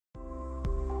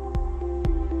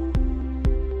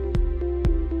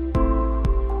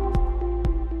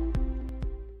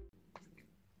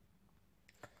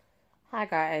Hi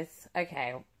guys.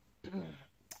 Okay,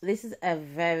 this is a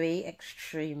very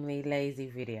extremely lazy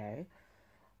video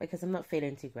because I'm not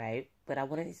feeling too great, but I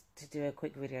wanted to do a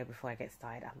quick video before I get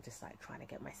started. I'm just like trying to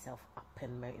get myself up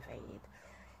and motivated.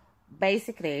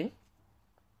 Basically,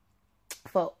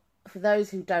 for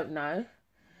those who don't know,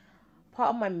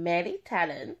 part of my many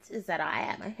talents is that I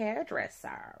am a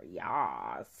hairdresser.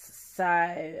 Yes. So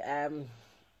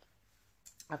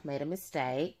I've made a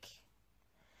mistake.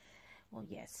 Well,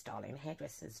 yes, darling,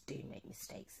 hairdressers do make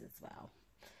mistakes as well.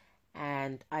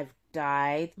 And I've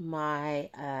dyed my,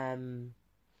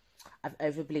 I've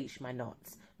over bleached my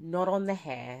knots. Not on the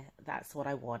hair, that's what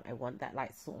I want. I want that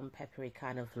like salt and peppery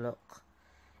kind of look,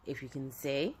 if you can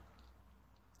see.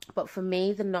 But for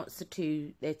me, the knots are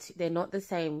they're not the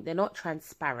same, they're not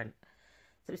transparent.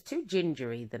 So it's too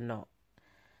gingery, the knot.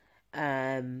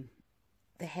 The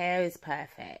hair is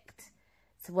perfect.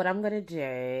 So what I'm going to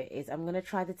do is I'm going to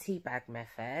try the tea bag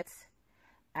method,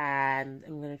 and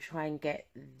I'm going to try and get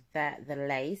the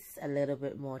lace a little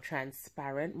bit more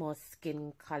transparent, more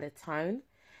skin color tone,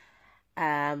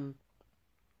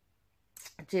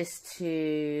 just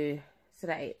so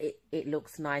that it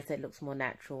looks nice, it looks more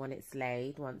natural when it's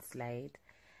laid, once laid,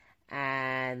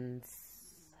 and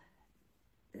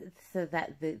so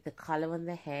that the color on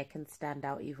the hair can stand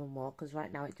out even more, because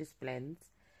right now it just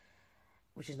blends,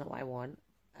 which is not what I want.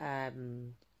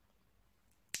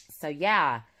 So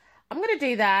yeah, I'm gonna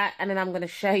do that, and then I'm gonna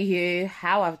show you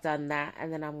how I've done that,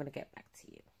 and then I'm gonna get back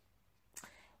to you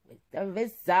with the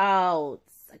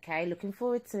results. Okay, looking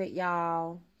forward to it,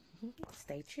 y'all.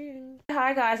 Stay tuned.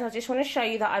 Hi guys, I just want to show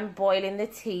you that I'm boiling the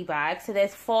tea bag. So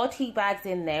there's 4 tea bags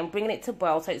in there. I'm bringing it to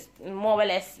boil, so it's more or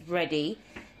less ready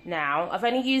now. I've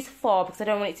only used 4 because I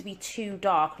don't want it to be too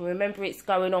dark, and remember it's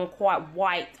going on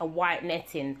quite a white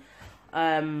netting.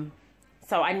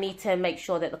 So I need to make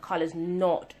sure that the colour's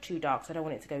not too dark. So I don't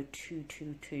want it to go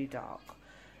too dark.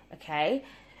 Okay?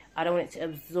 I don't want it to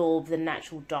absorb the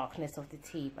natural darkness of the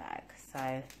tea bag.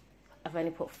 So I've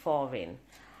only put 4 in.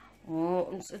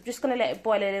 I'm just going to let it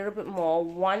boil a little bit more.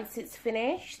 Once it's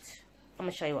finished, I'm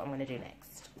going to show you what I'm going to do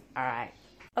next. Alright.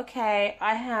 Okay,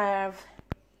 I have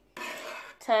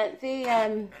turned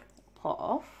the pot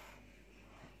off.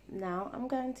 Now I'm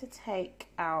going to take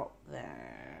out the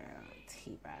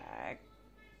tea bag.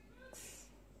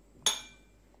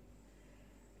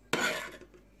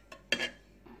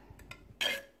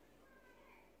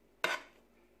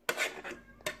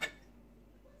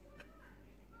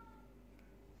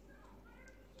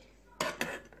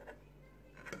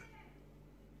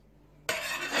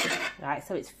 Right,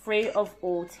 so it's free of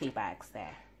all tea bags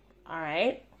there. All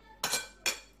right.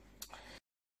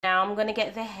 Now I'm gonna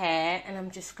get the hair, and I'm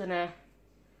just gonna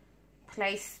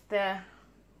place the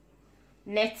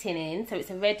netting in so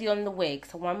it's already on the wig.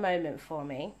 So one moment for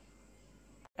me.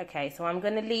 Okay, so I'm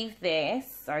gonna leave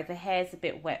this. Sorry, the hair's a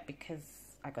bit wet because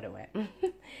I got it wet.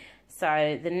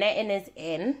 So the netting is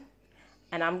in,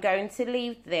 and I'm going to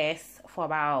leave this for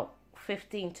about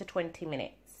 15 to 20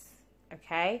 minutes.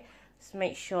 Okay. Just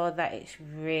make sure that it's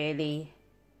really,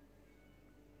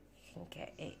 you can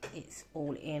get it's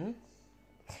all in.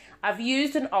 I've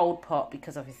used an old pot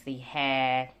because obviously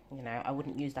hair, you know, I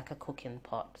wouldn't use like a cooking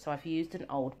pot. So I've used an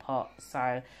old pot.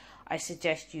 So I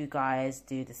suggest you guys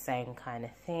do the same kind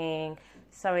of thing.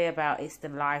 Sorry about it's the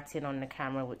lighting on the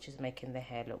camera which is making the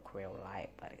hair look real light,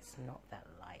 but it's not that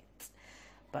light.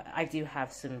 But I do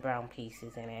have some brown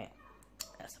pieces in it,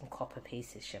 some copper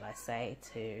pieces should I say,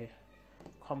 to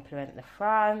complement the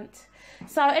front.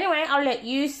 So anyway, I'll let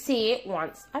you see it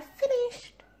once I've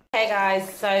finished. Okay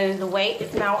guys, so the wait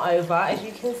is now over. As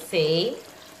you can see,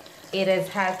 it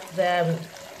has the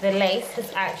lace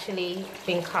has actually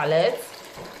been coloured,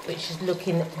 which is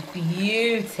looking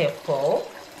beautiful.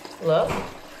 Look,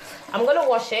 I'm gonna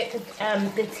wash it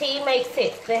because the tea makes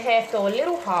the hair feel a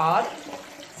little hard.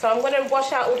 So I'm gonna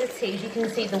wash out all the tea. As you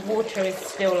can see, the water is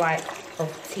still like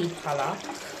of tea colour.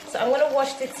 So I'm going to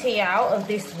wash the tea out of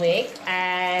this wig,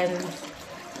 and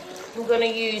I'm going to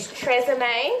use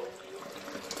Tresemme,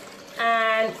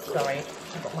 and sorry,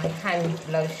 I've got my hand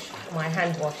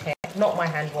wash here, not my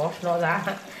hand wash, not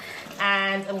that,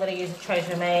 and I'm going to use a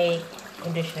Tresemme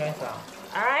conditioner as well.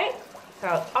 Alright,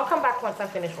 so I'll come back once I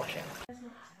finish washing.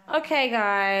 Okay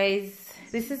guys,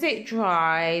 this is it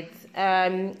dried.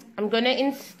 I'm going to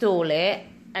install it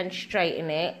and straighten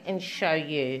it and show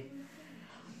you.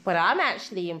 But I'm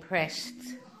actually impressed.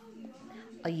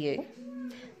 Are you?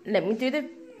 Let me do the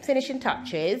finishing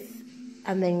touches,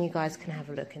 and then you guys can have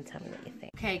a look and tell me what you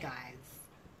think. Okay, guys.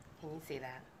 Can you see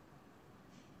that?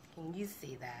 Can you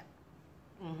see that?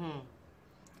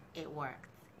 It worked.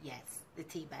 Yes, the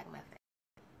tea bag method.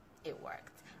 It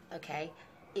worked. Okay.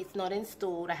 it's not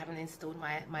installed. I haven't installed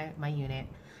my unit.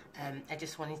 I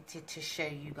just wanted to show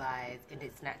you guys in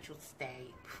its natural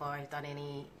state before I've done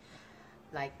any,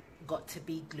 like, got to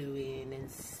be gluing and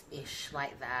ish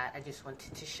like that. I just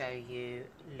wanted to show you,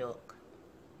 look,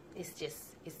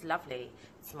 it's lovely.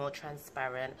 It's more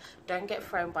transparent. Don't get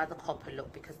thrown by the copper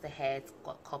look, because the hair's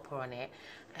got copper on it.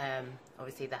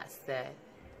 Obviously that's the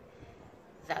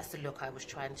look I was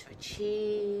trying to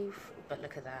achieve, but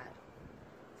look at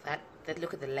that.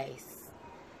 Look at the lace.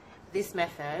 This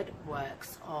method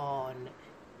works on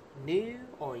new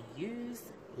or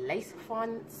used lace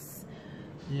fronts,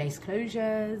 lace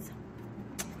closures,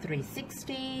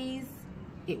 360s.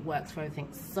 It works for everything.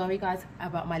 Sorry guys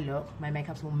about my look. My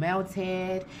makeup's all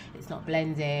melted. It's not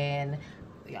blending.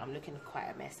 Yeah, I'm looking quite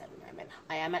a mess at the moment.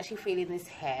 I am actually feeling this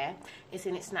hair. It's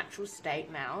in its natural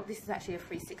state now. This is actually a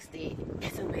 360.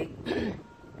 It's a wig.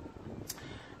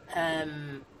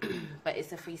 But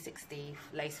it's a 360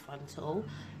 lace frontal,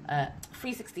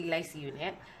 360 lace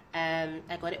unit.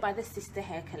 I got it by the Sister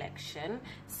Hair collection.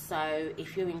 So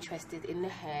if you're interested in the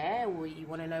hair, or you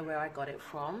want to know where I got it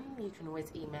from, you can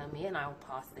always email me and I'll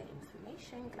pass the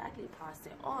information, gladly pass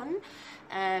it on.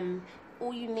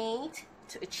 All you need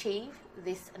to achieve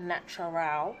this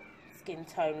natural skin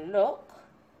tone look,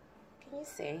 can you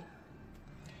see,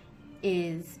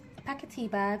 is a pack of tea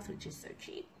bags, which is so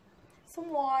cheap,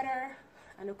 some water,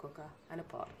 and a cooker and a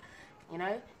pot. You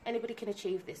know, anybody can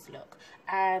achieve this look.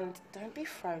 And don't be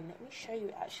thrown. Let me show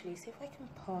you actually, see if I can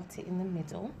part it in the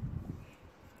middle.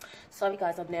 Sorry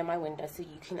guys, I'm near my window, so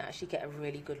you can actually get a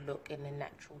really good look in the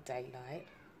natural daylight.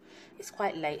 It's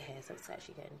quite late here, so it's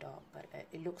actually getting dark, but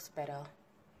it looks better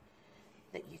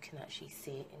that you can actually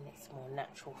see it in its more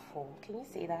natural form. Can you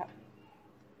see that?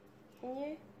 Can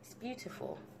you? It's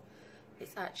beautiful.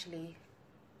 It's actually,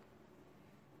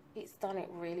 it's done it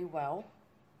really well.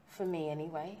 For me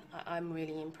anyway. I'm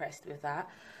really impressed with that.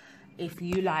 If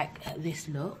you like this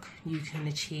look, you can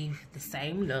achieve the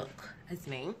same look as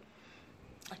me.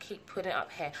 I keep putting it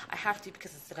up here. I have to,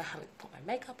 because I said I haven't put my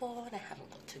makeup on. I haven't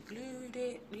got to glued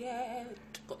it yet.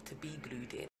 Got to be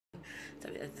glued in. So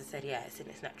as I said, yeah, it's in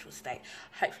its natural state.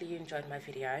 Hopefully you enjoyed my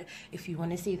video. If you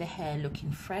want to see the hair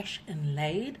looking fresh and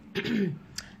laid,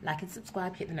 like and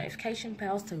subscribe, hit the notification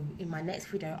bell, so in my next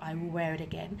video I will wear it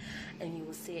again and you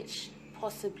will see it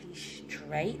possibly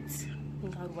straight. I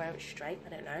think I would wear it straight, I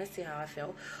don't know, see how I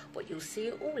feel, but you'll see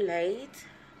it all laid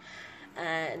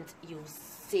and you'll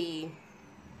see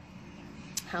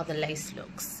how the lace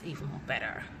looks even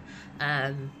better.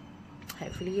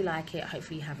 Hopefully you like it.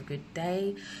 Hopefully you have a good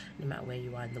day, no matter where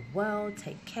you are in the world.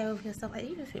 Take care of yourself. I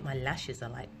even think my lashes are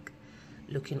like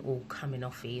looking all coming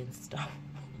offy and stuff.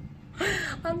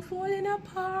 I'm falling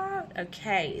apart.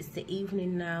 Okay, it's the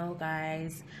evening now,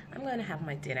 guys. I'm going to have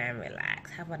my dinner and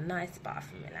relax. Have a nice bath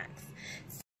and relax.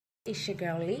 So, it's your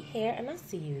girl Leè here, and I'll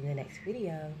see you in the next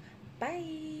video.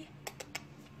 Bye.